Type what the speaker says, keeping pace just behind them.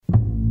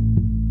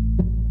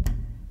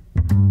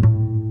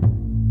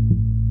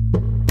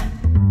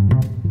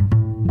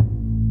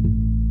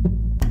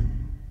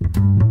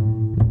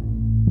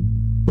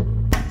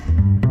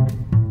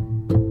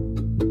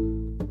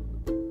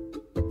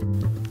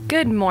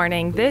Good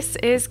morning. This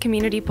is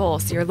Community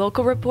Pulse, your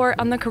local report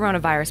on the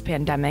coronavirus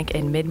pandemic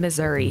in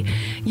mid-Missouri.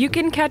 You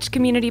can catch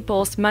Community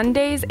Pulse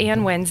Mondays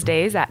and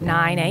Wednesdays at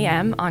 9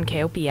 a.m. on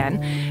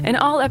KOPN, and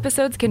all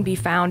episodes can be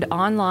found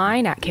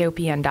online at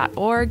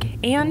kopn.org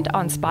and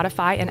on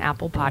Spotify and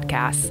Apple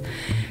Podcasts.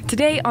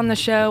 Today on the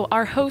show,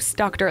 our host,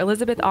 Dr.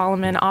 Elizabeth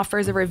Alleman,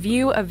 offers a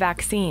review of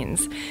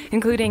vaccines,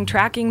 including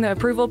tracking the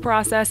approval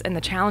process and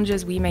the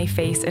challenges we may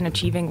face in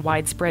achieving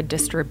widespread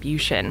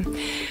distribution.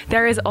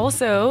 There is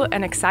also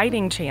an exciting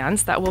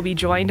chance that we'll be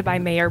joined by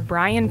Mayor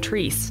Brian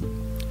Treese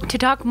to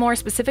talk more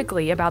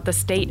specifically about the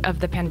state of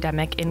the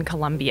pandemic in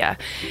Columbia.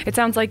 It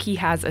sounds like he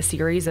has a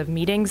series of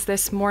meetings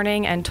this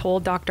morning and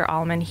told Dr.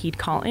 Alleman he'd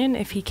call in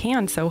if he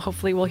can, so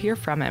hopefully we'll hear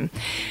from him.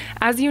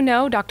 As you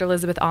know, Dr.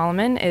 Elizabeth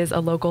Alleman is a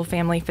local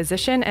family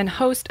physician and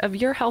host of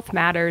Your Health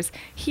Matters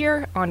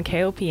here on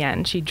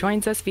KOPN. She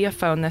joins us via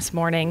phone this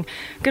morning.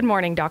 Good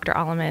morning, Dr.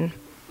 Alleman.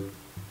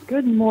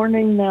 Good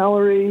morning,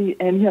 Mallory.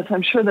 And yes,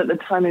 I'm sure that the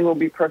timing will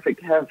be perfect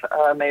to have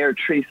Mayor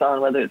Treese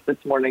on, whether it's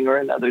this morning or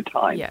another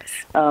time. Yes.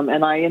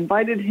 And I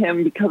invited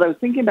him because I was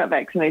thinking about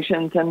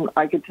vaccinations, and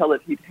I could tell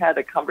that he'd had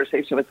a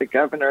conversation with the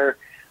governor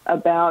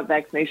about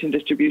vaccination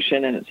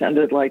distribution, and it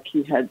sounded like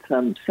he had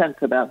some sense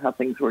about how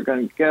things were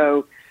going to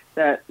go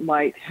that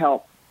might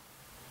help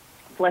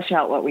flesh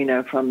out what we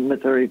know from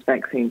Missouri's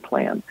vaccine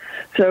plan.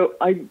 So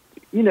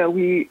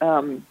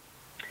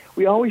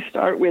we always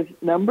start with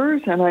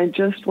numbers, and I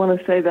just want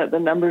to say that the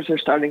numbers are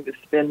starting to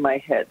spin my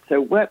head.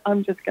 So what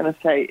I'm just going to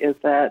say is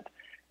that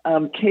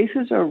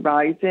cases are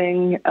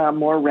rising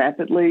more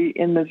rapidly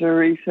in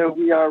Missouri. So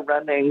we are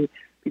running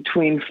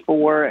between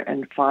 4,000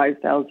 and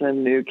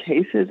 5,000 new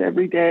cases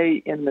every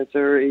day in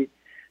Missouri.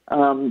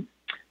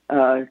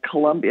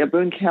 Columbia,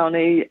 Boone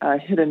County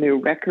hit a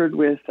new record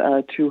with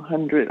over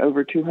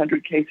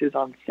 200 cases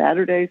on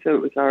Saturday. So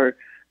it was our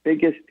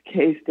biggest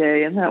case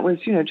day, and that was,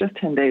 just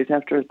 10 days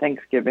after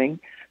Thanksgiving.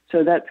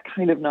 So that's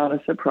kind of not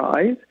a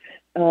surprise.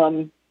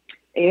 And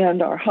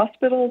our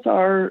hospitals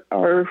are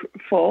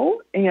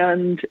full,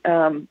 and,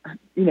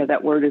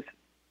 that word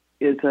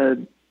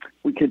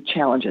we could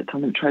challenge it, so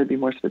I'm going to try to be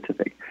more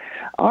specific.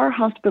 Our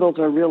hospitals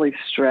are really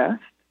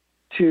stressed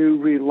to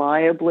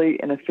reliably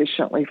and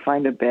efficiently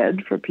find a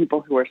bed for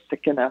people who are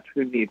sick enough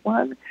who need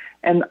one.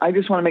 And I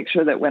just want to make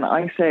sure that when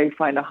I say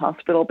find a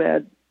hospital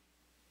bed,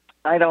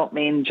 I don't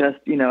mean just,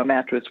 a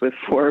mattress with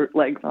 4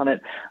 legs on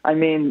it. I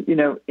mean,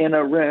 in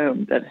a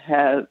room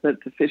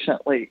that's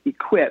sufficiently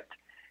equipped,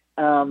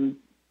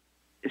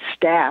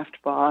 staffed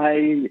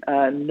by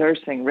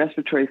nursing,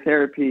 respiratory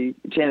therapy,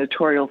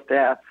 janitorial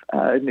staff,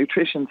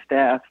 nutrition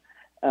staff,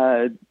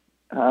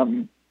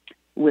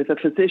 with a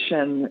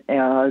physician.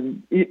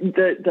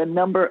 The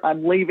number,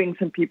 I'm leaving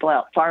some people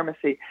out,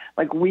 pharmacy,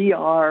 like we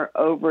are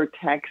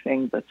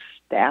overtaxing the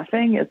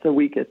staffing. It's the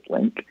weakest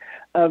link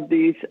of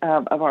these,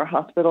 of our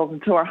hospitals.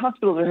 And so our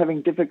hospitals are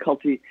having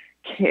difficulty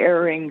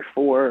caring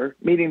for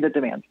meeting the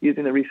demand,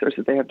 using the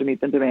resources they have to meet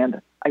the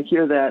demand. I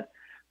hear that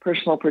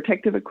personal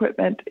protective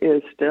equipment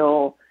is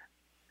still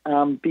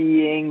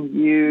being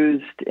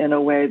used in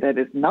a way that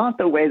is not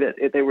the way that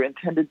they were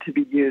intended to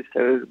be used.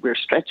 So we're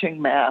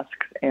stretching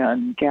masks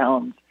and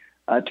gowns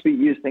to be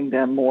using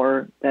them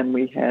more than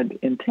we had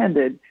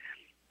intended.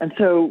 And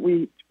so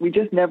we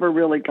just never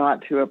really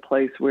got to a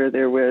place where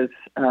there was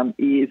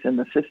ease in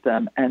the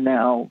system, and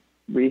now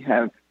we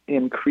have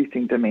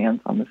increasing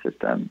demands on the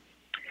system.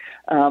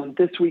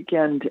 This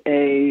weekend,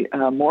 a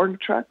morgue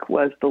truck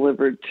was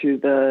delivered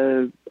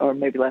or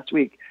maybe last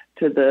week,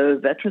 to the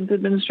Veterans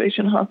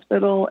Administration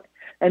Hospital.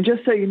 And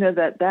just so you know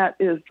that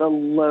is the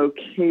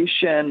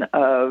location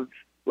of,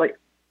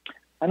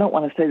 I don't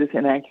want to say this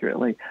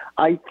inaccurately.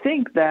 I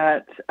think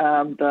that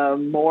the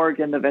morgue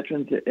in the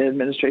Veterans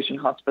Administration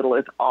Hospital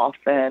is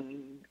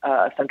often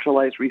a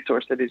centralized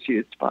resource that is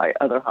used by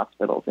other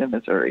hospitals in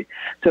Missouri.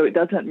 So it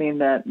doesn't mean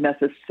that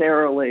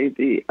necessarily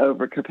the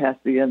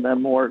overcapacity in the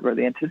morgue or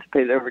the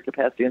anticipated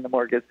overcapacity in the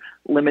morgue is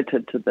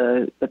limited to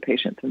the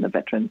patients in the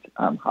Veterans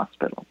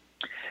Hospital.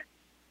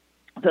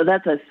 So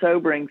that's a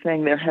sobering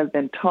thing. There have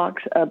been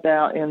talks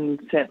about in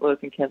St. Louis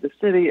and Kansas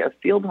City of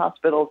field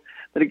hospitals,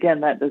 but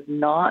again, that does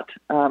not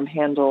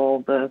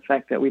handle the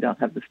fact that we don't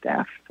have the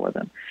staff for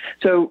them.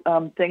 So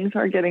things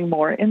are getting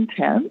more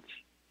intense,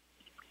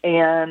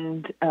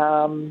 and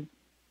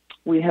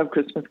we have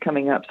Christmas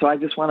coming up. So I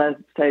just want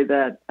to say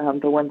that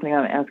the one thing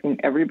I'm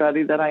asking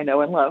everybody that I know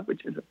and love,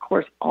 which is, of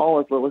course, all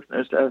of the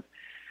listeners of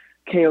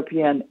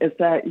KOPN, is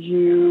that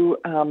you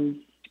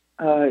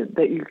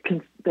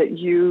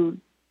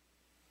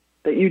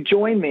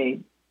join me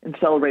in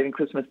celebrating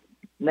Christmas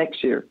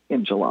next year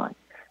in July.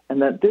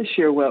 And that this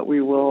year what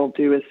we will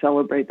do is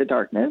celebrate the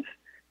darkness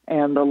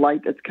and the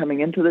light that's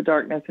coming into the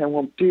darkness, and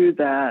we'll do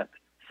that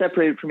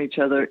separated from each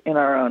other in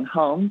our own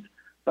homes,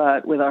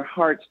 but with our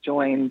hearts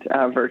joined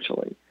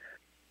virtually.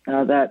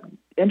 That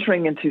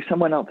entering into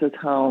someone else's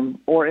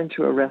home or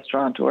into a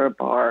restaurant or a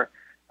bar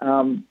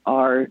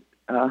are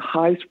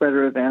high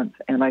spreader events,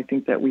 and I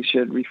think that we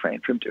should refrain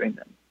from doing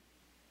them.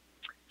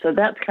 So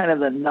that's kind of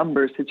the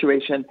numbers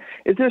situation.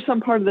 Is there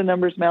some part of the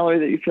numbers, Mallory,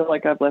 that you feel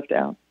like I've left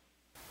out?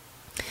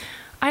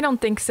 I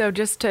don't think so.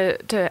 Just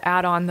to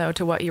add on, though,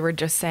 to what you were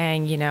just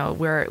saying,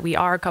 we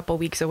are a couple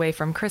weeks away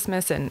from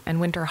Christmas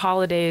and winter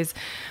holidays.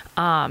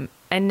 And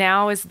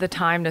now is the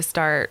time to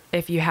start,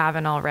 if you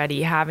haven't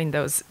already, having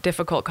those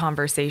difficult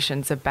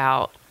conversations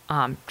about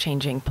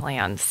changing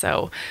plans.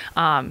 So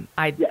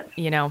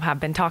Yes. have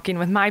been talking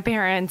with my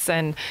parents,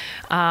 and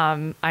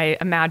I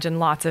imagine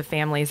lots of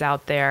families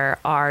out there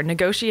are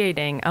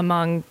negotiating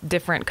among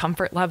different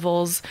comfort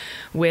levels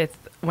with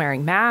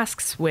wearing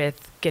masks,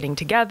 with getting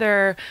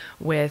together,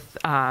 with,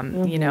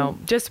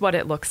 just what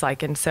it looks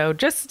like. And so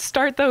just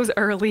start those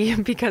early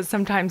because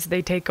sometimes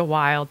they take a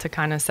while to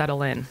kind of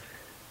settle in.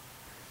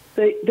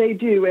 They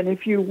do, and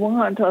if you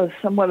want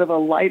somewhat of a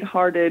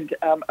lighthearted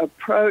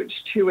approach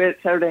to it,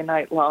 Saturday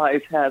Night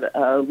Live had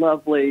a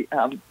lovely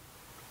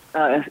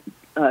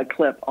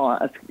clip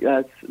on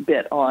a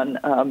bit on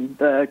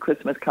the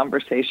Christmas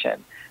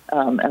conversation,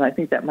 and I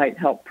think that might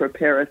help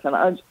prepare us.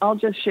 And I'll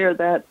just share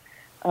that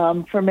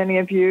for many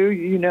of you,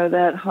 you know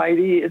that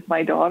Heidi is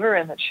my daughter,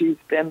 and that she's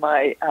been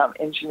my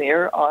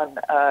engineer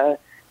on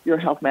Your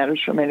Health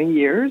Matters for many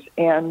years,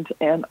 and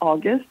in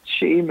August,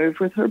 she moved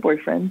with her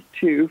boyfriend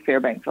to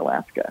Fairbanks,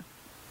 Alaska.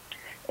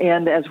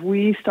 And as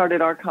we started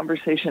our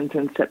conversations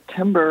in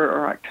September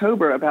or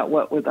October about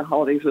what the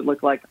holidays would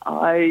look like,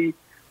 I,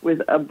 with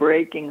a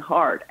breaking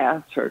heart,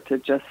 asked her to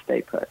just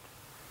stay put,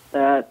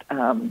 that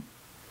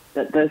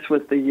this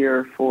was the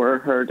year for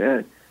her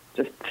to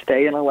just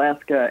stay in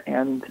Alaska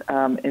and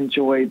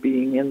enjoy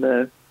being in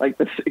this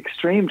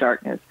extreme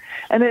darkness.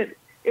 And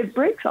it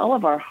breaks all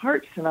of our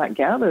hearts to not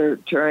gather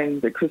during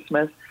the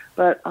Christmas,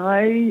 but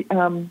I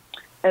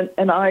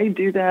I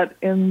do that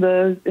in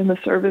the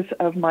service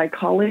of my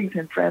colleagues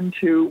and friends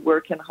who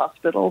work in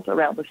hospitals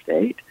around the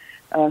state.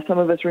 Some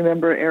of us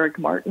remember Eric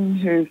Martin,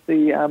 who's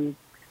I'm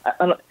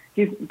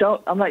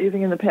not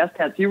using in the past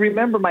tense. You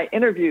remember my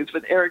interviews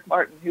with Eric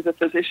Martin, who's a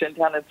physician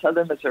down in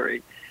southern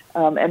Missouri,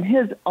 and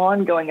his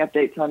ongoing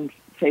updates on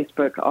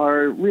Facebook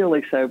are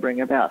really sobering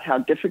about how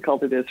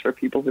difficult it is for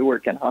people who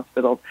work in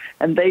hospitals,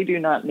 and they do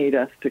not need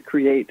us to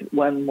create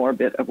one more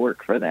bit of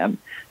work for them.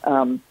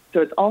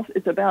 So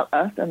it's about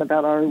us and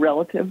about our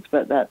relatives,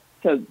 but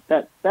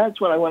that's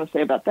what I want to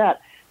say about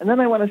that. And then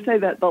I want to say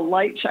that the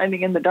light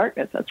shining in the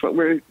darkness, that's what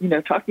we're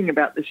talking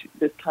about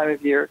this time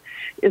of year,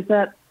 is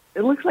that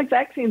it looks like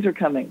vaccines are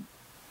coming.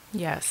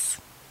 Yes.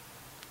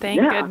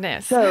 Thank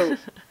goodness. So,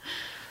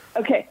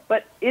 okay,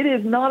 but it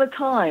is not a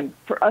time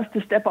for us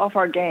to step off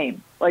our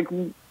game.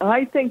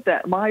 I think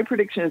that my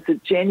prediction is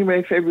that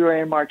January, February,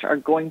 and March are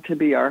going to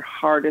be our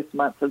hardest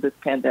months of this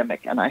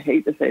pandemic, and I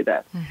hate to say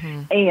that.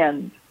 Mm-hmm.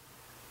 And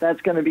that's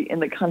going to be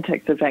in the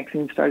context of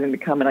vaccines starting to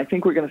come, and I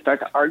think we're going to start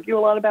to argue a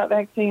lot about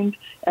vaccines,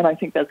 and I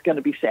think that's going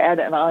to be sad,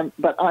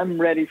 but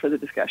I'm ready for the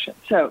discussion.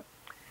 So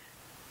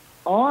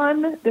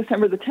on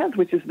December the 10th,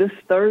 which is this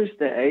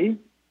Thursday,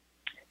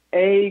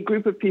 a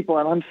group of people,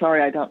 and I'm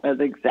sorry I don't know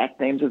the exact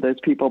names of those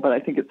people, but I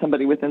think it's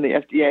somebody within the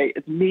FDA,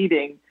 is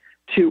meeting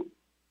to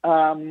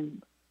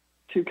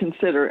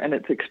consider, and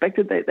it's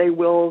expected that they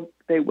will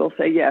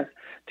say yes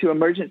to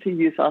emergency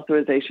use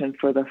authorization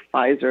for the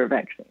Pfizer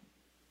vaccine.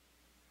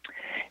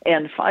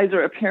 And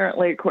Pfizer,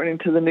 apparently, according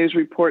to the news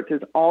reports,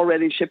 is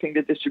already shipping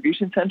to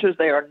distribution centers.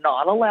 They are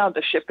not allowed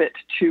to ship it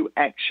to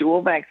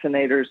actual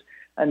vaccinators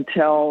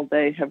until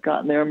they have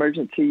gotten their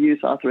emergency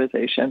use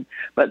authorization.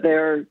 But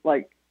they're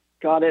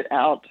got it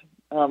out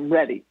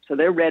ready. So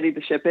they're ready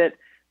to ship it.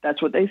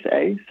 That's what they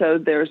say. So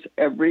there's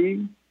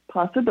every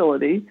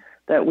possibility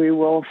that we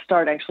will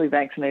start actually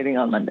vaccinating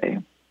on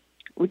Monday,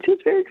 which is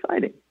very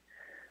exciting.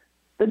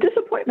 The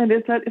disappointment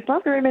is that it's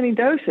not very many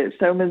doses.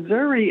 So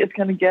Missouri is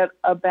going to get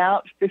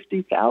about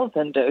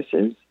 50,000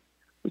 doses,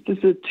 which is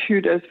a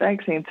 2-dose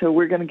vaccine. So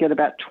we're going to get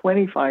about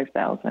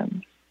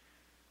 25,000.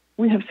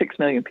 We have 6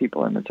 million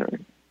people in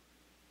Missouri,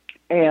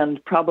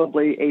 and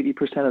probably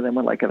 80% of them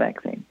would like a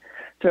vaccine.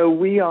 So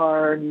we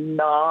are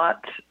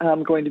not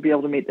going to be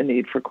able to meet the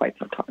need for quite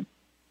some time.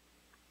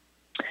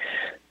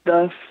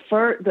 The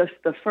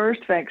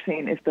first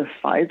vaccine is the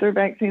Pfizer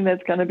vaccine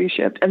that's going to be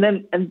shipped, and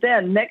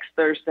then next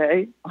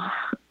Thursday,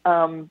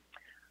 on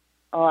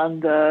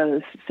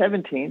the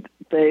 17th,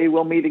 they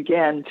will meet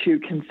again to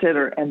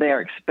consider, and they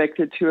are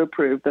expected to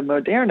approve the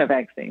Moderna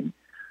vaccine,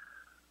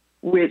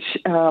 which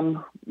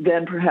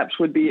then perhaps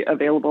would be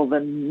available the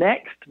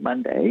next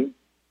Monday.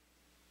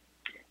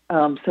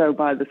 So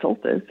by the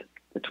solstice,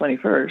 the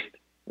 21st,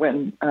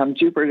 when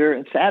Jupiter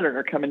and Saturn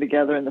are coming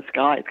together in the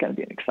sky, it's going to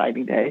be an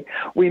exciting day.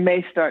 We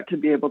may start to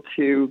be able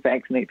to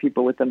vaccinate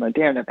people with the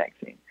Moderna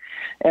vaccine.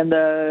 And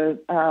there's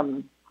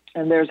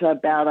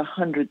about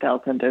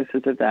 100,000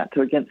 doses of that,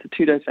 so against the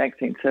 2-dose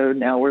vaccine. So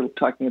now we're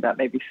talking about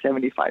maybe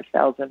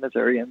 75,000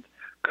 Missourians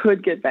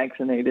could get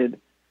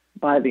vaccinated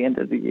by the end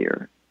of the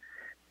year.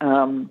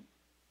 And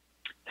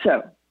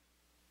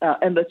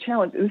the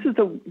challenge, I'm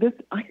going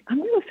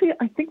to say,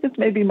 I think this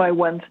may be my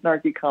one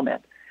snarky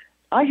comment.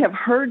 I have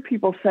heard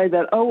people say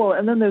that,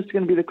 and then there's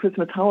going to be the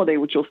Christmas holiday,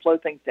 which will slow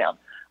things down.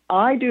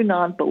 I do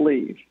not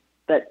believe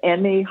that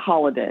any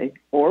holiday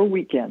or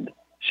weekend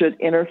should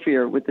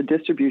interfere with the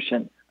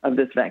distribution of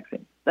this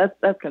vaccine. That's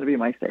going to be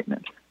my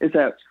statement, is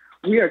that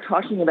we are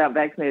talking about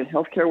vaccinated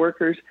healthcare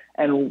workers,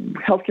 and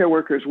healthcare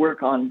workers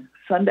work on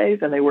Sundays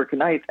and they work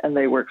nights and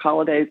they work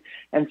holidays.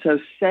 And so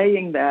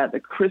saying that the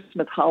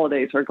Christmas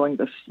holidays are going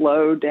to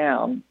slow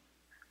down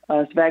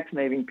us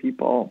vaccinating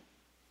people,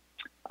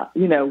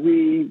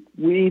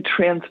 we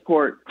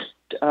transport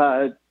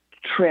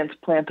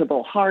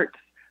transplantable hearts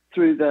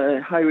through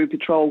the Highway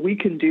Patrol. We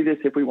can do this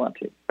if we want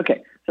to.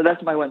 Okay, so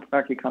that's my one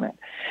snarky comment.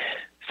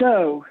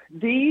 So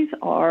these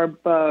are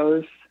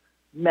both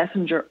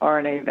messenger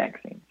RNA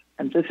vaccines,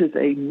 and this is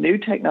a new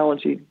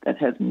technology that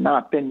has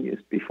not been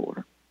used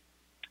before.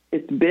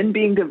 It's been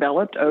being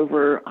developed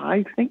over,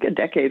 I think, a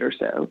decade or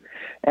so,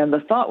 and the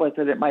thought was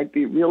that it might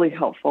be really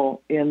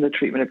helpful in the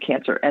treatment of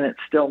cancer, and it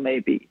still may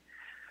be.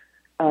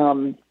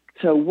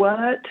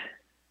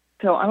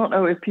 So I don't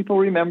know if people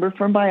remember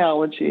from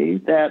biology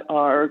that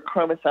our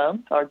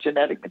chromosomes, our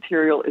genetic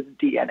material, is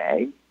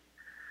DNA,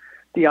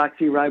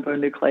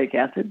 deoxyribonucleic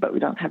acid, but we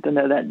don't have to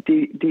know that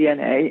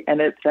DNA, and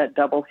it's that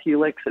double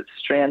helix that's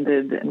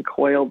stranded and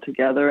coiled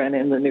together and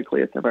in the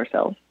nucleus of our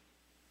cells.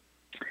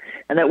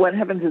 And that what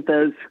happens is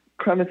those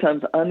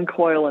chromosomes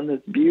uncoil in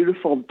this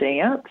beautiful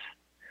dance,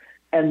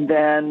 and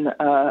then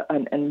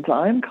an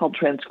enzyme called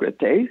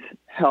transcriptase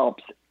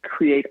helps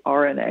create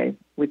RNA,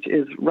 which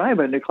is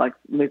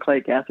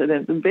ribonucleic acid,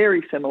 and it's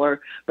very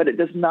similar, but it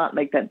does not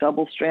make that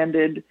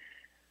double-stranded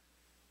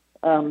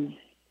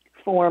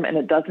form, and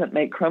it doesn't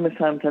make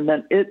chromosomes. And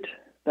then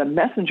the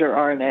messenger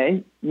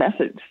RNA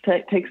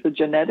takes the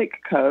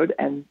genetic code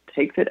and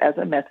takes it as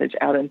a message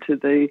out into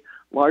the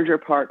larger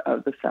part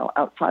of the cell,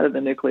 outside of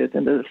the nucleus,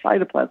 into the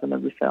cytoplasm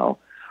of the cell,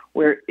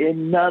 where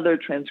another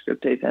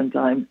transcriptase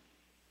enzyme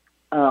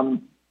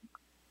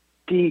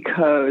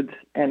decodes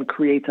and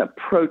creates a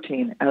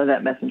protein out of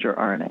that messenger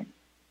RNA.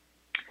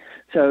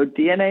 So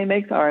DNA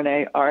makes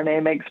RNA,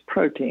 RNA makes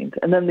proteins,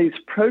 and then these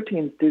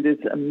proteins do this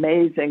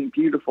amazing,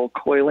 beautiful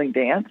coiling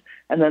dance,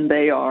 and then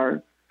they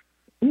are,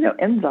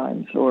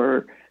 enzymes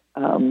or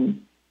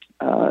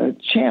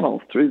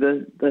channels through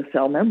the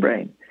cell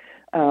membrane.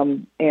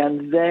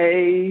 And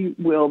they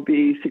will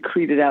be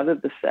secreted out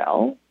of the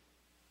cell.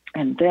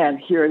 And then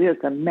here it is,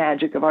 the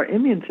magic of our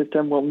immune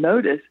system will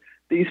notice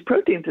these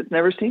proteins it's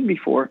never seen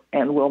before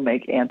and will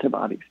make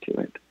antibodies to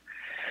it.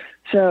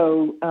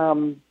 So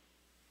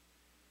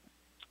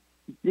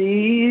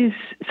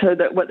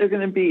what they're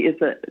going to be is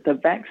that the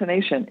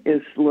vaccination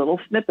is little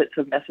snippets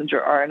of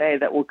messenger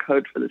RNA that will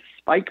code for the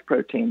spike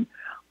protein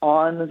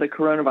on the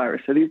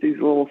coronavirus. So these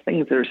little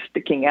things that are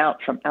sticking out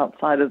from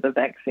outside of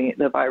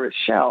the virus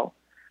shell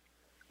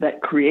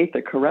that create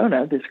the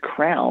corona, this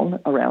crown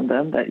around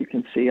them that you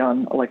can see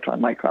on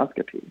electron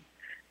microscopy.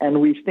 And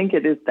we think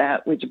it is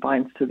that which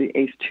binds to the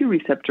ACE2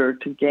 receptor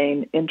to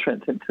gain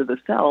entrance into the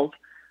cells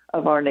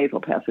of our nasal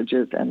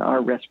passages and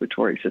our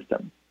respiratory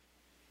system.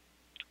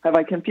 Have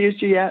I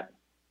confused you yet?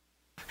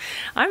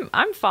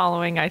 I'm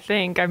following, I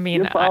think. I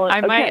mean,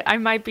 okay. I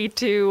might be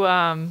too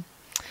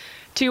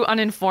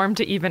uninformed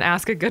to even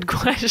ask a good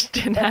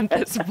question at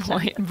this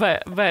point,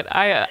 but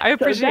I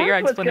appreciate your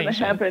explanation. So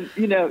that's what's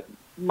going to happen,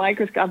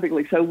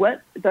 microscopically. So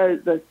what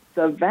the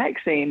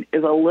vaccine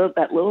is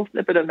that little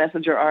snippet of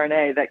messenger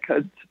RNA that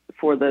codes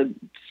for the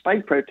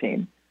spike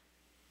protein,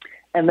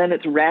 and then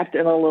it's wrapped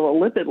in a little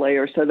lipid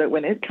layer so that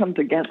when it comes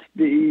against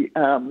the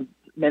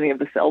many of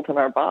the cells in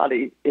our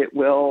body, it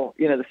will,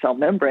 the cell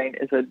membrane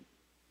is a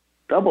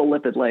double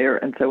lipid layer,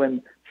 and so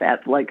when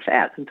fats,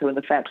 and so when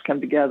the fats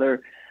come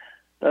together,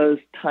 those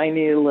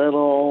tiny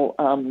little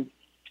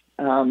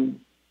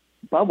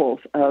bubbles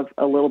of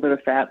a little bit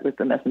of fat with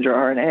the messenger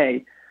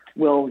RNA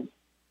will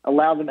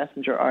allow the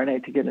messenger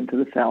RNA to get into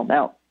the cell.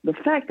 Now, the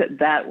fact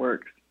that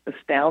works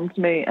astounds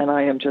me, and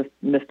I am just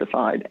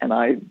mystified, and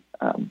I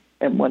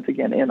am once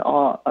again in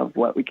awe of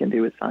what we can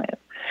do with science.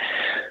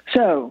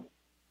 So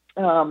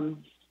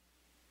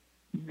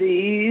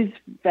these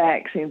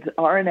vaccines,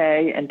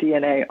 RNA and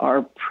DNA,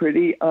 are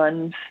pretty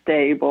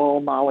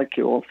unstable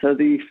molecules. So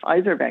the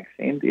Pfizer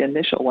vaccine, the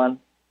initial one,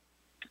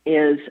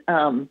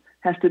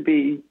 has to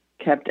be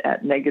kept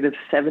at negative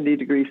 70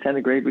 degrees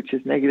centigrade, which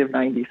is negative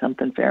 90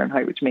 something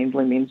Fahrenheit, which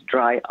mainly means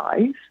dry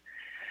ice.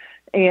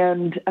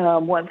 And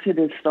once it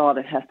is thawed,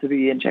 it has to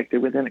be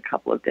injected within a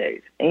couple of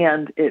days.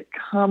 And it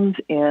comes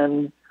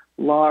in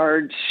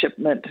large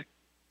shipment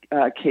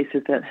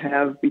cases that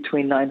have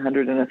between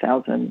 900 and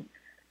 1,000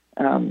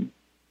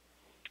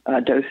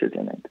 doses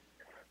in it.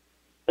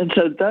 And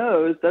so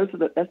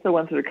that's the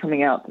ones that are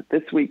coming out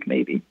this week,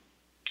 maybe.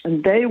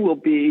 And they will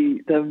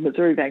be, the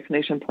Missouri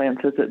vaccination plan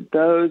says that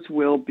those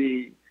will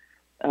be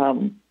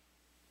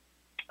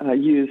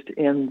used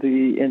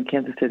in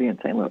Kansas City and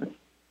St. Louis,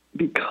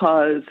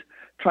 because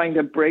trying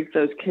to break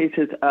those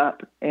cases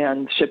up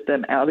and ship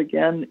them out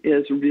again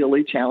is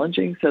really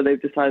challenging. So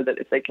they've decided that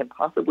if they can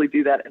possibly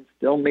do that and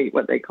still meet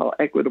what they call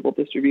equitable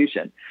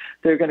distribution,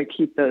 they're going to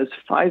keep those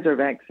Pfizer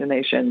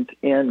vaccinations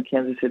in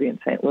Kansas City and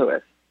St.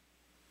 Louis,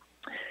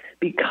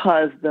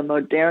 because the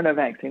Moderna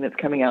vaccine that's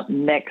coming out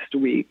next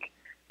week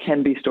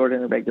can be stored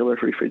in a regular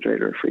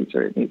refrigerator or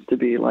freezer. It needs to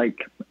be right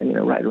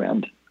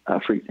around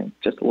freezing,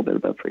 just a little bit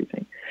above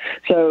freezing.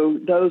 So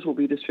those will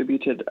be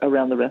distributed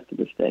around the rest of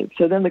the state.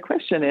 So then the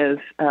question is,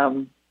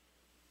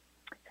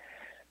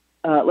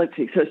 let's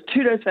see. So it's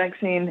 2-dose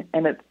vaccine,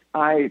 and the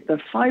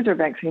Pfizer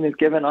vaccine is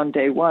given on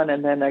day 1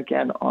 and then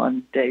again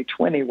on day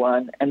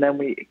 21, and then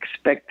we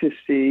expect to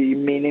see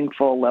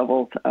meaningful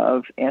levels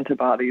of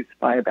antibodies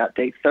by about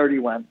day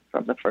 31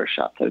 from the first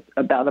shot, so it's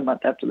about a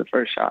month after the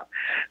first shot.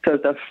 So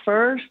if the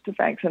first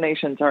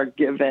vaccinations are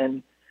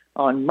given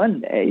on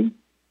Monday,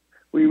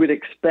 we would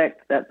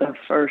expect that the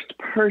first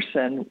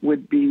person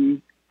would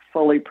be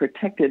fully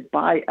protected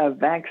by a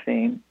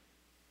vaccine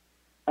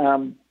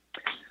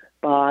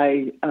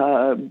by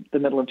the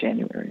middle of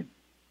January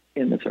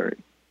in Missouri.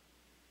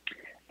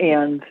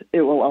 And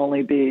it will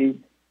only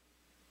be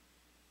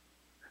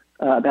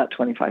about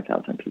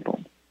 25,000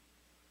 people.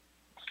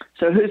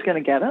 So who's going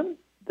to get them?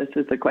 This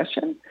is the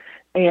question.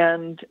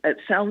 And it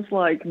sounds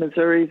like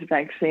Missouri's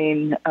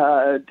vaccine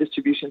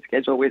distribution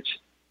schedule, which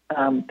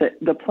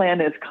the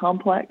plan is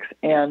complex,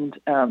 and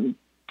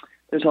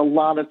there's a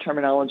lot of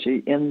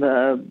terminology in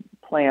the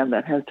plan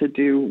that has to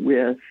do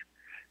with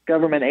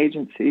government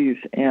agencies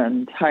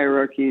and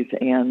hierarchies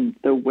and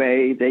the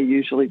way they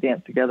usually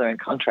dance together in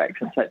contracts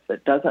and such.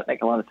 That doesn't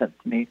make a lot of sense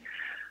to me.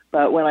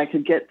 But when I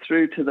could get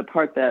through to the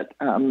part that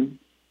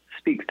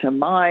speaks to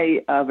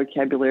my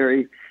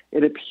vocabulary,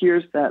 it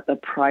appears that the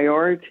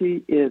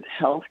priority is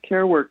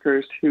healthcare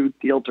workers who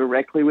deal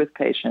directly with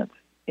patients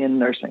in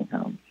nursing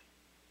homes.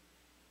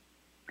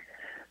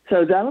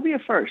 So that'll be a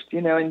first. You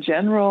know, in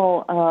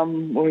general,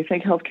 when we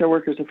think healthcare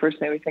workers, the first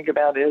thing we think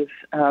about is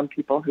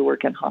people who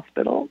work in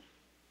hospitals.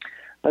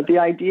 But the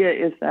idea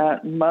is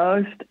that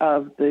most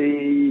of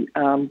the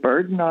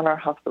burden on our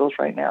hospitals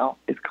right now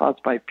is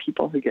caused by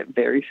people who get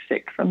very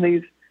sick from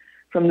this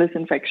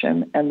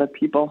infection, and the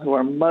people who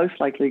are most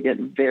likely to get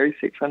very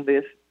sick from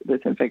this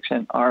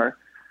infection are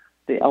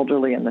the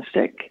elderly and the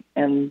sick,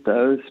 and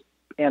those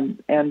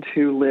and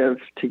who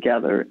live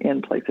together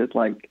in places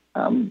like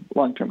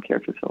long-term care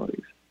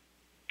facilities.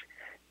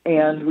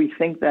 And we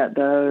think that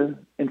the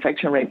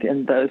infection rate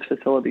in those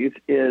facilities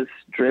is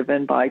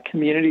driven by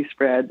community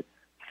spread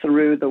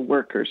through the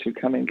workers who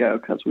come and go,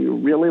 because we were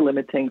really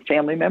limiting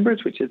family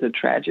members, which is a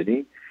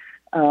tragedy.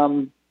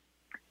 So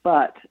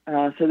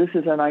this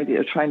is an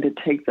idea of trying to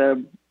take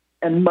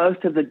and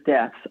most of the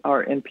deaths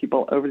are in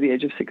people over the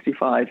age of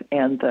 65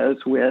 and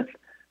those with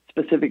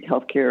specific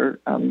healthcare,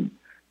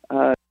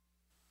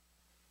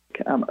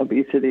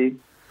 obesity,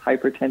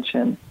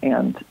 hypertension,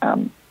 and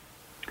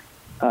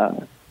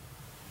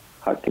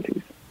heart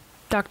disease.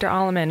 Dr.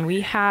 Alleman, we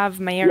have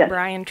Mayor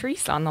Brian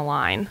Treese on the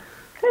line.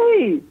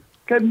 Hey.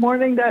 Good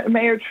morning,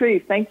 Mayor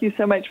Treese. Thank you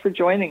so much for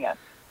joining us.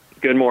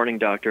 Good morning,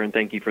 Doctor, and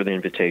thank you for the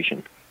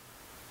invitation.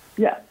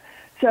 Yeah.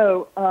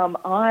 So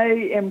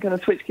I am going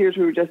to switch gears.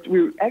 We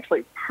were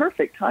actually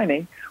perfect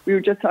timing. We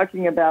were just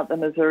talking about the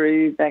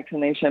Missouri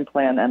vaccination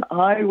plan, and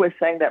I was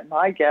saying that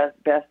my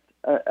best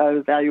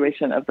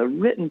evaluation of the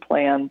written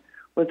plan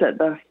was that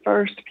the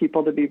first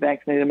people to be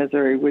vaccinated in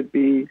Missouri would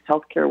be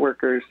healthcare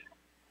workers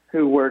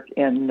who work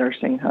in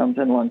nursing homes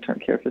and long-term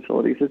care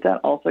facilities. Is that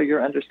also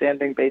your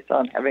understanding based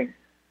on having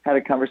had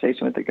a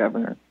conversation with the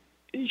governor?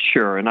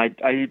 Sure, and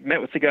I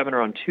met with the governor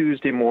on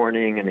Tuesday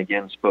morning and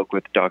again spoke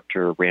with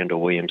Dr.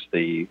 Randall Williams,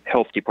 the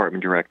health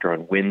department director,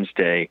 on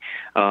Wednesday.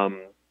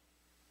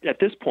 At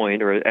this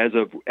point, or as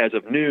of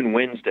noon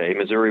Wednesday,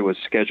 Missouri was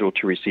scheduled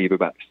to receive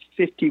about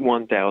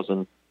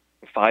 51,000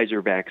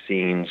 Pfizer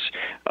vaccines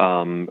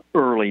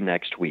early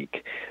next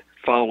week,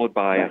 followed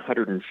by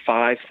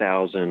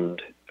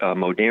 105,000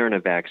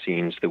 Moderna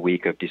vaccines the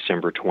week of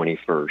December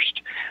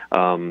 21st.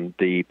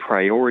 The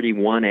priority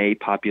 1A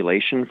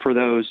population for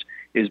those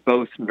is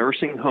both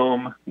nursing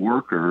home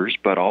workers,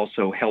 but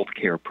also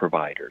healthcare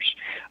providers,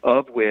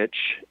 of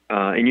which,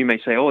 and you may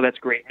say, oh, that's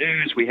great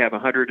news. We have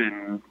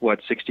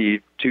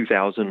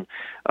 162,000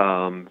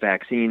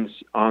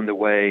 vaccines on the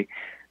way.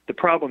 The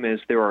problem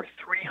is there are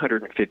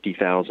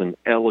 350,000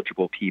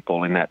 eligible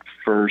people in that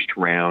first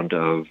round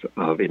of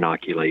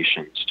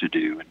inoculations to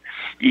do. And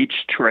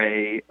each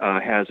tray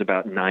has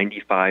about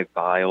 95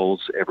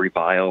 vials. Every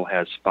vial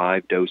has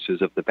 5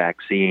 doses of the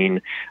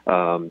vaccine.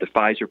 The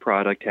Pfizer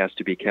product has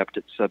to be kept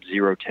at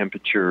sub-zero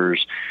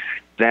temperatures.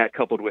 That,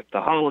 coupled with the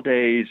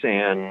holidays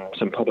and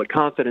some public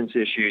confidence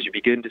issues, you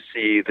begin to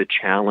see the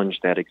challenge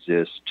that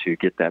exists to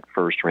get that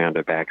first round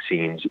of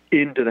vaccines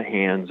into the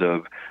hands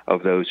of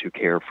those who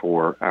care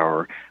for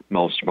our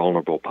most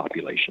vulnerable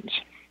populations.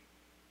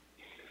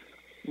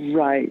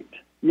 Right.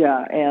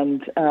 Yeah,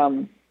 and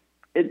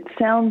it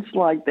sounds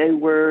like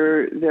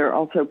they're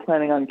also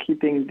planning on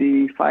keeping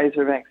the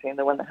Pfizer vaccine,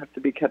 the one that has to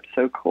be kept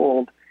so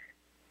cold,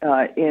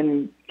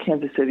 in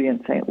Kansas City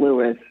and St.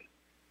 Louis,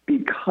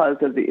 because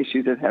of the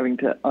issues of having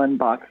to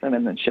unbox them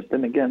and then ship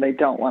them again. They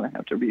don't want to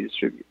have to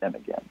redistribute them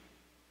again.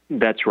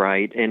 That's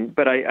right.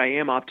 But I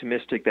am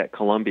optimistic that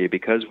Columbia,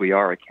 because we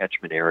are a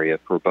catchment area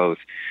for both,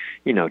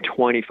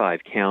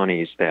 25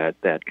 counties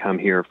that come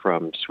here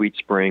from Sweet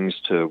Springs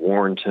to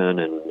Warrenton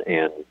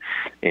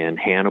and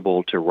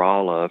Hannibal to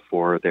Rolla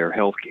for their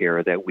health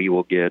care, that we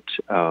will get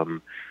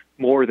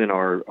more than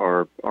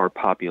our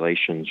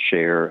population's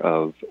share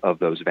of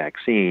those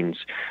vaccines.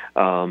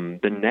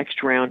 The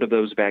next round of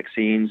those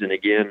vaccines, and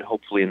again,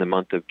 hopefully in the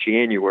month of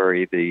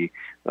January, the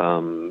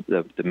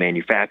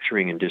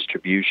manufacturing and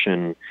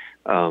distribution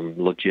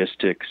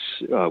logistics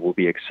will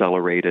be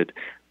accelerated.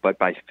 But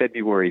by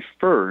February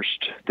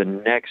 1st, the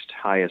next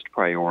highest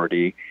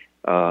priority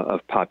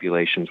of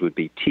populations would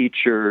be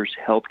teachers,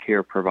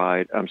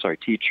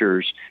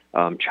 teachers,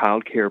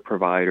 child care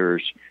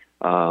providers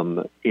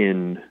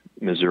in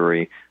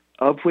Missouri,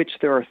 of which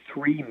there are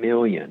 3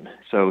 million.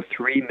 So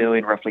 3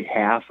 million, roughly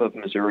half of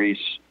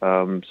Missouri's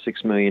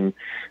 6 million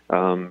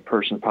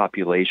person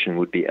population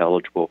would be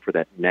eligible for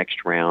that next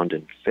round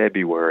in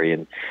February.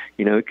 And,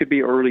 it could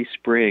be early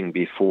spring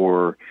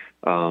before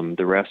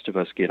the rest of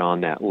us get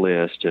on that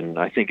list. And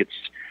I think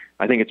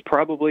it's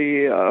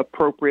probably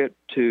appropriate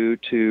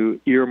to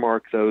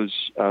earmark those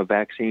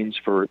vaccines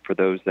for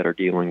those that are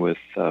dealing with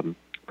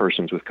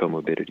persons with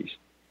comorbidities.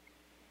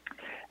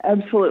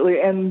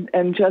 Absolutely.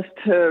 And just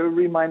to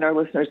remind our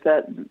listeners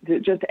that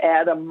just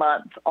add a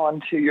month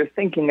onto your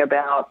thinking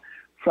about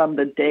from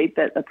the date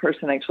that a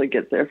person actually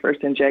gets their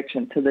first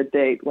injection to the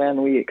date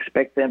when we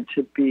expect them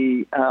to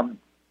be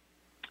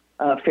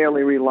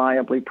fairly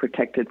reliably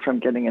protected from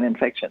getting an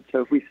infection.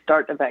 So if we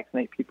start to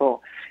vaccinate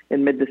people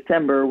in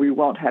mid-December, we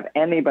won't have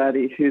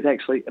anybody who's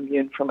actually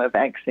immune from a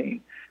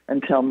vaccine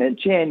until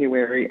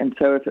mid-January. And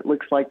so if it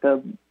looks like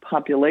the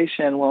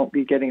population won't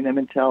be getting them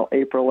until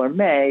April or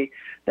May,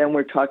 then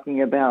we're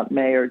talking about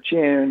May or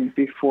June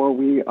before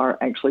we are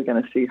actually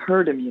going to see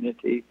herd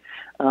immunity,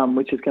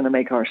 which is going to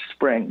make our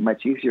spring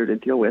much easier to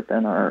deal with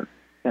than our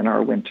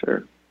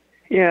winter.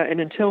 Yeah, and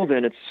until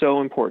then, it's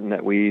so important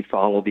that we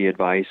follow the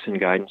advice and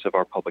guidance of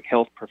our public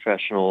health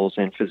professionals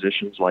and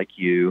physicians like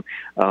you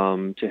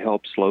to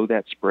help slow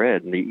that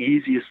spread. And the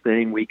easiest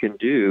thing we can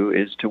do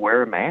is to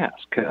wear a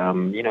mask.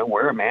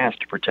 Wear a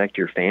mask to protect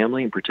your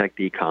family and protect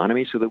the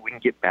economy so that we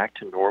can get back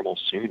to normal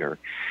sooner.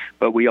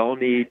 But we all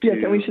need to... Yes,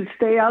 and we should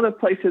stay out of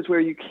places where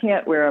you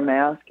can't wear a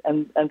mask.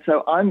 And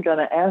so I'm going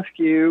to ask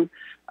you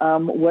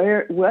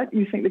what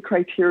you think the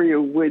criteria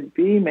would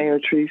be, Mayor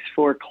Treese,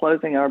 for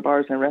closing our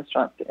bars and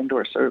restaurants to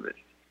indoor service.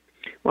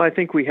 Well, I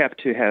think we have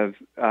to have.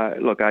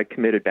 I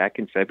committed back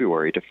in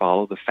February to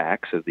follow the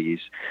facts of these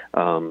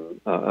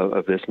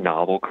of this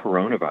novel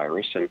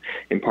coronavirus,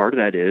 and part of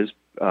that is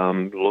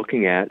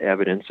looking at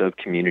evidence of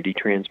community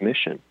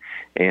transmission.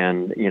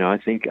 And I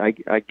think I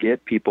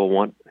get people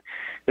want.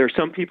 There are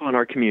some people in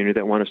our community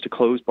that want us to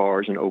close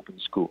bars and open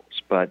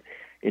schools, but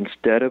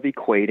instead of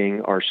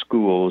equating our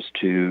schools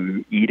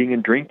to eating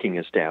and drinking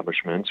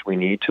establishments, we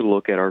need to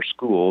look at our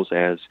schools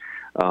as,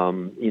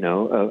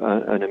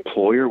 an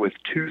employer with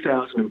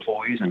 2,000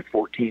 employees and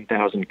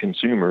 14,000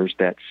 consumers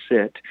that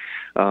sit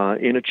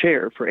in a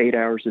chair for 8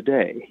 hours a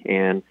day.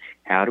 And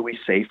how do we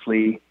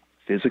safely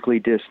physically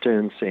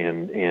distance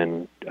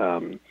and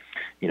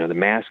the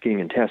masking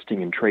and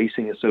testing and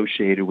tracing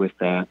associated with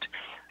that?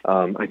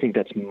 I think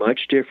that's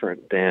much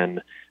different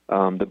than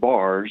the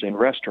bars and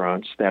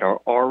restaurants that are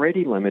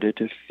already limited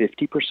to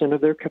 50%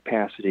 of their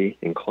capacity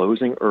and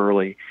closing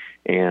early,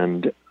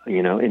 and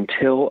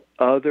until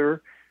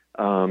other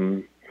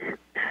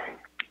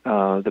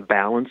the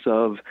balance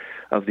of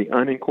the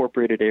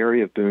unincorporated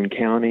area of Boone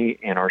County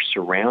and our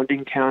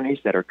surrounding counties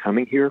that are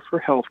coming here for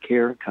health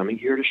care, coming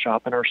here to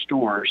shop in our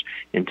stores,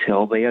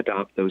 until they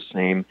adopt those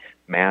same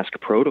mask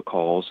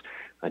protocols.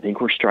 I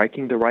think we're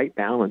striking the right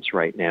balance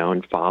right now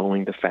and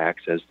following the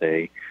facts as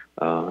they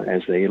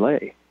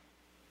lay.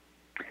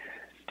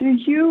 Do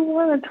you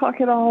want to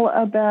talk at all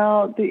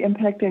about the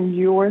impact in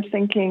your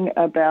thinking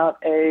about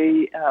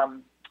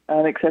an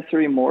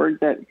accessory morgue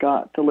that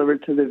got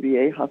delivered to the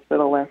VA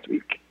hospital last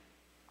week?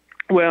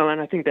 Well,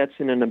 and I think that's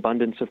in an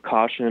abundance of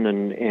caution,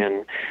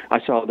 and I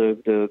saw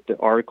the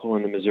article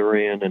in the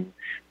Missourian, and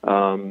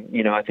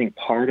I think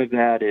part of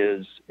that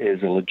is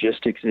a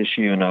logistics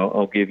issue, and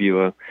I'll give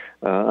you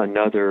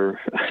another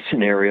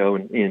scenario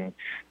in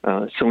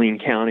Saline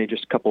County,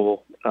 just a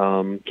couple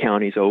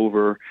counties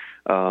over.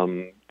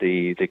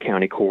 The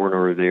county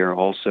coroner there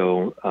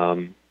also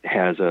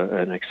has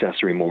an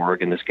accessory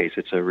morgue. In this case,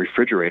 it's a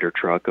refrigerator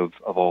truck of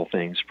all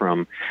things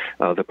from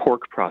the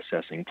pork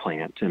processing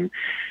plant. And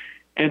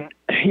in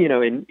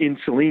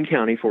Saline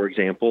County, for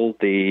example,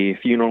 the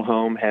funeral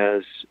home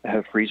have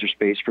freezer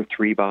space for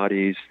 3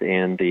 bodies,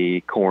 and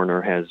the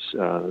coroner has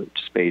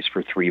space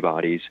for 3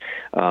 bodies.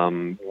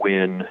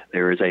 When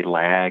there is a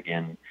lag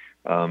in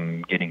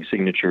getting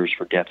signatures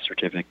for death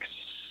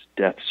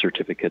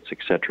certificates,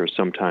 etc.,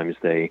 sometimes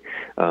they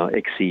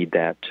exceed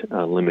that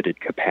limited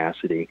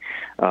capacity.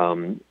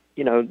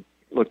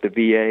 Look, the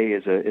VA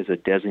is a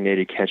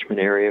designated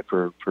catchment area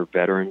for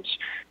veterans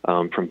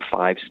from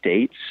 5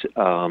 states.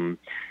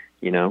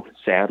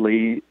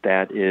 Sadly,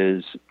 that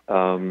is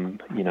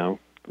an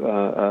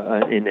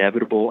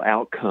inevitable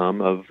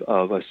outcome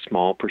of a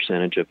small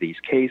percentage of these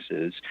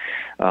cases.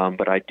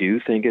 But I do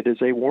think it is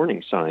a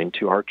warning sign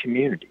to our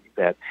community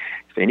that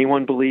if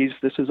anyone believes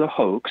this is a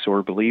hoax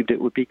or believed it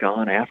would be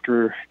gone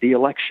after the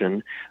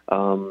election,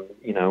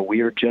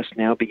 we are just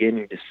now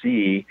beginning to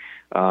see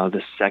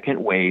the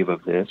second wave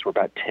of this. We're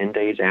about 10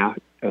 days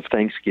out of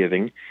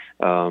Thanksgiving,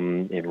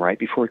 and right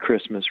before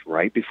Christmas,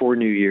 right before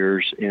New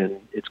Year's, and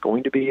it's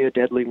going to be a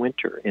deadly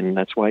winter. And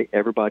that's why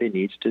everybody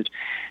needs to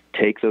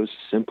take those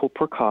simple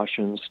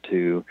precautions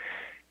to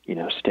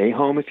stay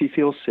home if you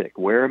feel sick,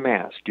 wear a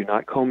mask, do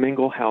not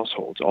commingle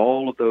households,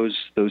 all of those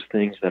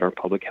things that our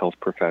public health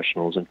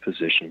professionals and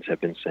physicians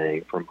have been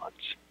saying for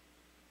months.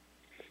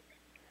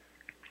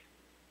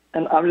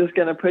 And I'm just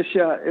going to push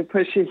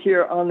you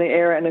here on the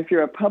air. And if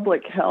you're a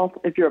public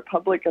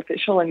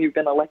official and you've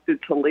been elected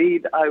to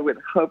lead, I would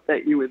hope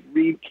that you would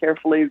read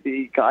carefully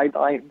the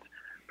guidelines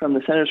from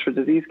the Centers for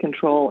Disease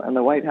Control and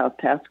the White House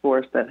Task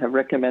Force that have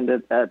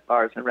recommended that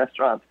bars and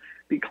restaurants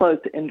be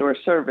closed to indoor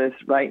service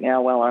right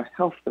now while our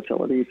health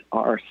facilities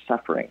are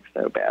suffering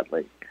so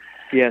badly.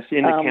 Yes,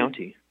 in the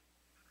county.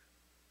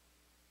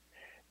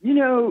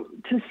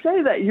 To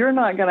say that you're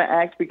not going to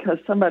act because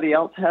somebody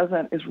else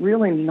hasn't is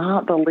really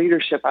not the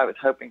leadership I was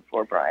hoping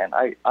for, Brian.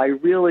 I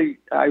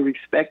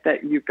respect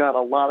that you've got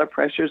a lot of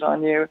pressures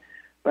on you,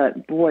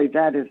 but boy,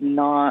 that is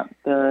not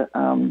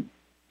I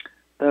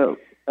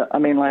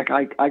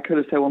could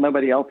have said, well,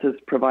 nobody else is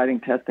providing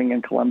testing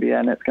in Columbia,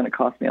 and it's going to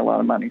cost me a lot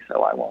of money,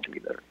 so I won't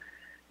either.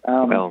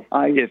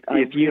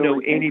 If you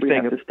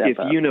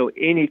know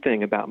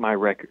anything about my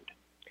record,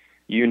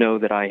 you know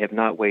that I have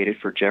not waited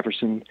for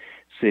Jefferson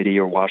City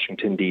or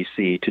Washington,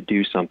 D.C. to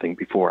do something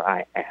before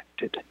I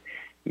acted.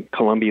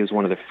 Columbia is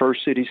one of the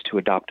first cities to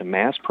adopt a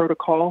mask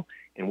protocol,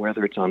 and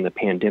whether it's on the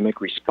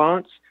pandemic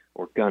response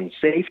or gun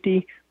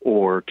safety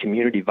or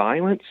community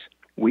violence,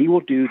 we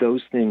will do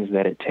those things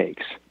that it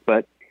takes.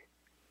 But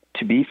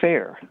to be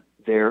fair,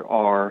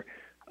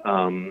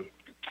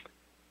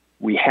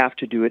 we have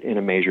to do it in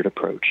a measured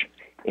approach.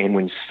 And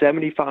when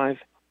 75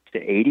 to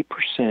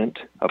 80%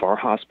 of our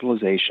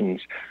hospitalizations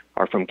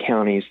are from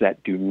counties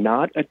that do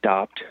not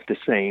adopt the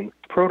same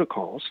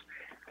protocols,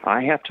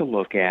 I have to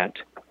look at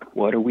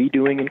what are we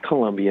doing in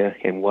Columbia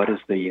and what is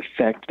the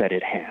effect that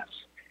it has.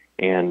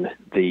 And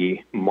the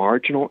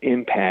marginal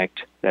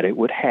impact that it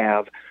would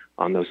have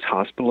on those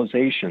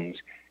hospitalizations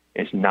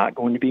is not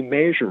going to be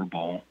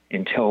measurable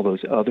until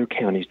those other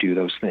counties do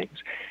those things.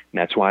 And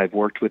that's why I've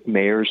worked with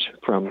mayors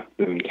from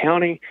Boone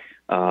County,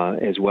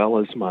 as well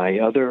as my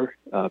other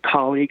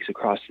colleagues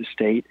across the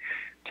state,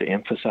 to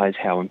emphasize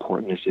how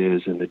important this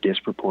is and the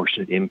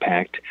disproportionate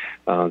impact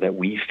that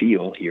we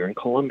feel here in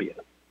Columbia.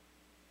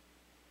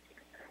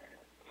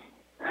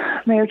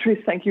 Mayor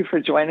Treese, thank you for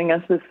joining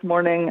us this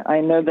morning.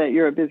 I know that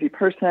you're a busy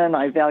person.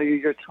 I value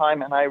your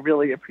time, and I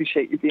really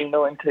appreciate you being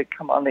willing to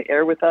come on the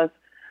air with us.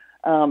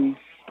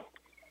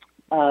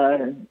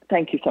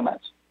 Thank you so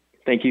much.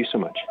 Thank you so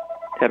much.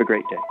 Have a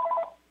great day.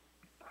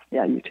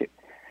 Yeah, you too.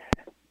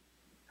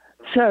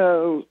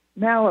 So,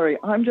 Mallory,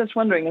 I'm just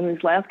wondering, in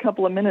these last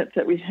couple of minutes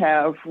that we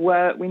have,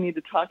 what we need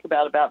to talk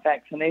about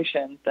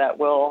vaccinations that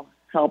will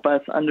help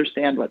us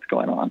understand what's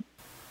going on.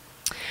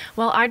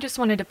 Well, I just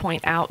wanted to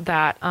point out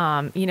that,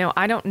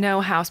 I don't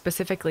know how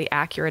specifically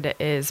accurate it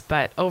is,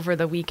 but over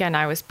the weekend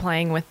I was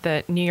playing with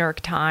the New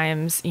York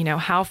Times,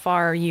 how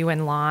far are you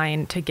in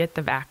line to get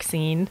the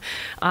vaccine?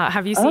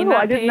 Have you seen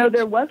that I didn't page? know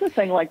there was a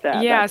thing like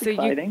that. Yeah, that's so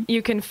exciting.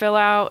 you can fill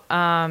out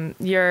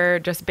your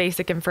just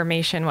basic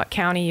information, what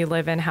county you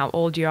live in, how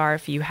old you are,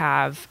 if you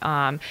have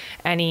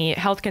any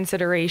health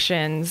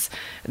considerations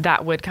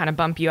that would kind of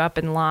bump you up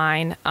in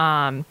line.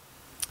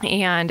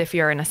 And if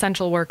you're an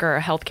essential worker,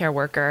 a healthcare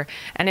worker,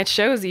 and it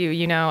shows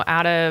you,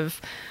 out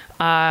of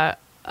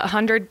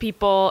 100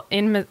 people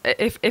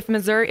if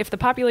Missouri, if the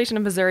population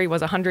of Missouri was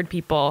 100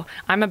 people,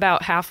 I'm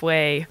about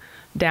halfway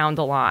down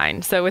the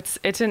line. So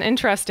it's an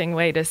interesting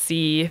way to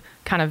see,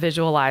 kind of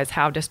visualize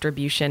how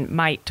distribution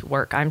might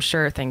work. I'm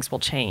sure things will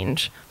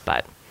change,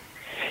 but.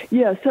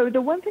 Yeah, so the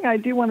one thing I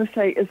do want to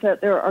say is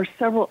that there are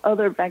several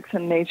other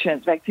vaccines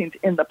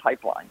in the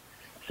pipeline.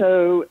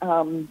 So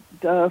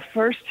the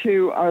first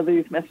two are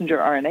these messenger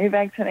RNA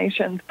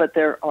vaccinations, but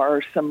there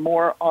are some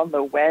more on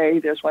the way.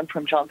 There's one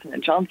from Johnson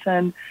 &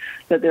 Johnson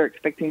that they're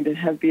expecting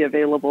to be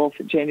available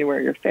for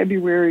January or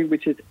February,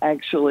 which is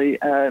actually,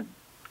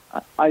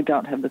 I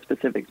don't have the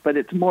specifics, but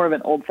it's more of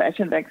an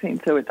old-fashioned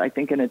vaccine, so it's, I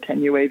think, an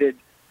attenuated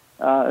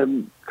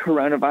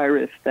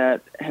coronavirus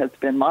that has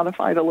been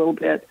modified a little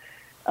bit.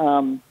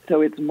 So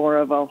it's more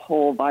of a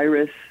whole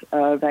virus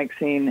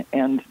vaccine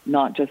and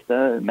not just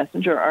the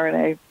messenger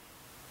RNA.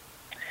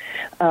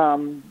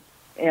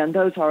 And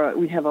those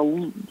we have a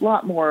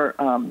lot more,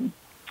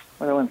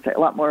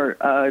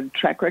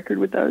 track record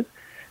with those.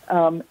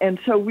 And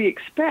so we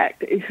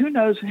expect, who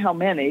knows how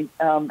many,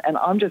 and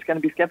I'm just going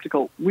to be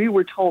skeptical. We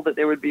were told that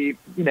there would be,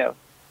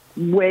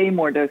 way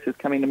more doses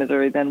coming to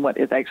Missouri than what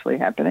is actually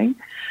happening.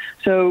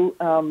 So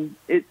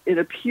it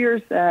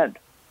appears that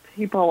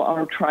people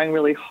are trying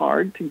really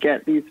hard to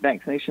get these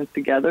vaccinations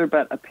together,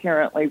 but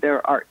apparently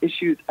there are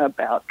issues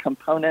about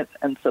components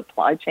and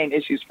supply chain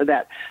issues for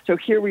that. So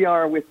here we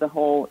are with the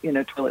whole,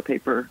 toilet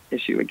paper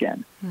issue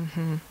again.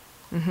 Mm-hmm.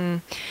 Mm-hmm.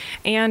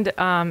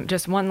 And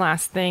just one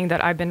last thing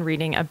that I've been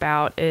reading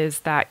about is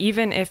that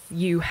even if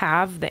you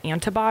have the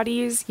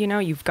antibodies,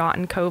 you've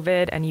gotten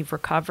COVID and you've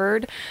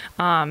recovered,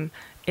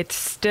 it's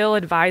still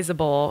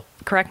advisable,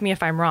 correct me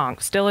if I'm wrong,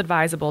 still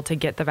advisable to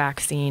get the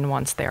vaccine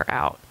once they're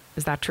out.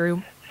 Is that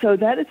true? So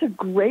that is a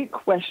great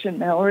question,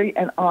 Mallory,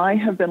 and I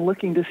have been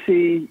looking to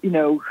see,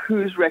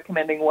 who's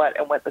recommending what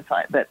and what the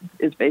science that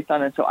is based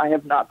on, and so I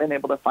have not been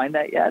able to find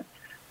that yet.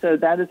 So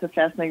that is a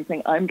fascinating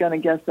thing. I'm going to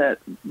guess that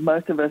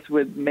most of us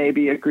would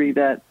maybe agree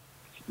that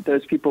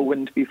those people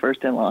wouldn't be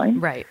first in line.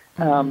 Right.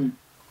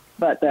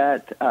 But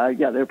that,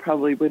 there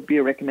probably would be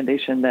a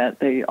recommendation that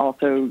they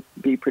also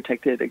be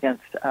protected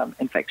against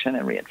infection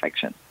and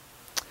reinfection.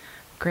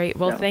 Great.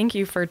 Well, thank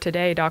you for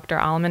today, Dr.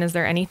 Alleman. Is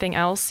there anything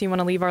else you want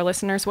to leave our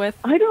listeners with?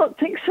 I don't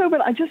think so, but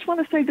I just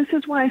want to say this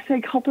is why I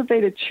say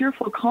cultivate a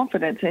cheerful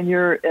confidence in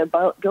your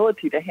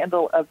ability to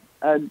handle a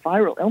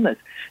viral illness,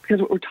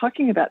 because what we're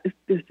talking about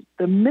is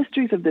the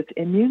mysteries of this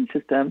immune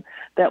system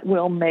that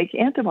will make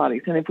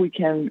antibodies. And if we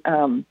can,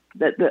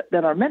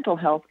 that our mental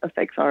health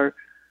affects our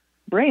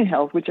brain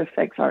health, which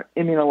affects our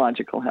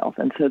immunological health.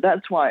 And so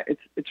that's why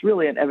it's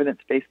really an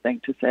evidence-based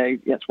thing to say,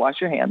 yes, wash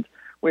your hands,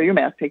 wear your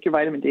mask, take your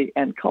vitamin D,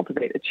 and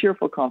cultivate a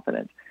cheerful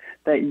confidence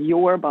that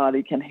your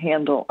body can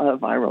handle a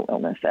viral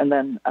illness. And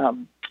then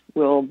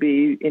we'll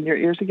be in your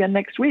ears again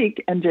next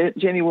week, and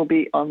Jenny will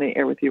be on the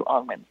air with you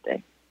on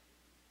Wednesday.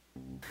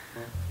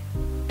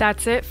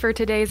 That's it for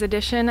today's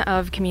edition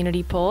of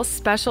Community Pulse.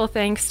 Special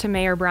thanks to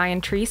Mayor Brian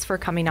Treese for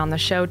coming on the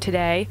show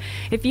today.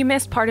 If you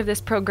missed part of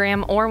this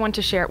program or want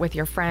to share it with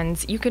your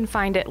friends, you can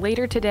find it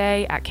later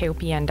today at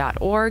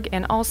kopn.org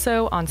and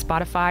also on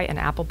Spotify and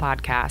Apple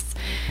Podcasts.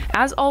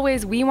 As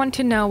always, we want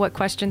to know what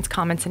questions,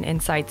 comments, and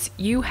insights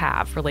you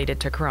have related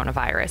to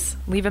coronavirus.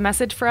 Leave a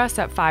message for us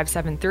at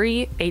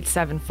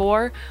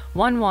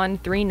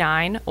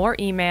 573-874-1139 or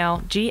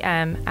email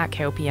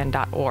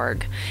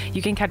gm@kopn.org.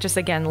 You can catch us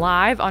again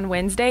live on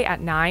Wednesday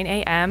at 9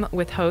 a.m.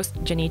 with host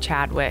Jenny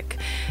Chadwick.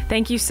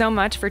 Thank you so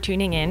much for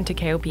tuning in to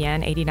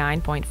KOPN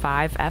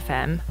 89.5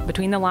 FM.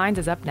 Between the Lines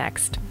is up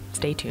next.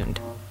 Stay tuned.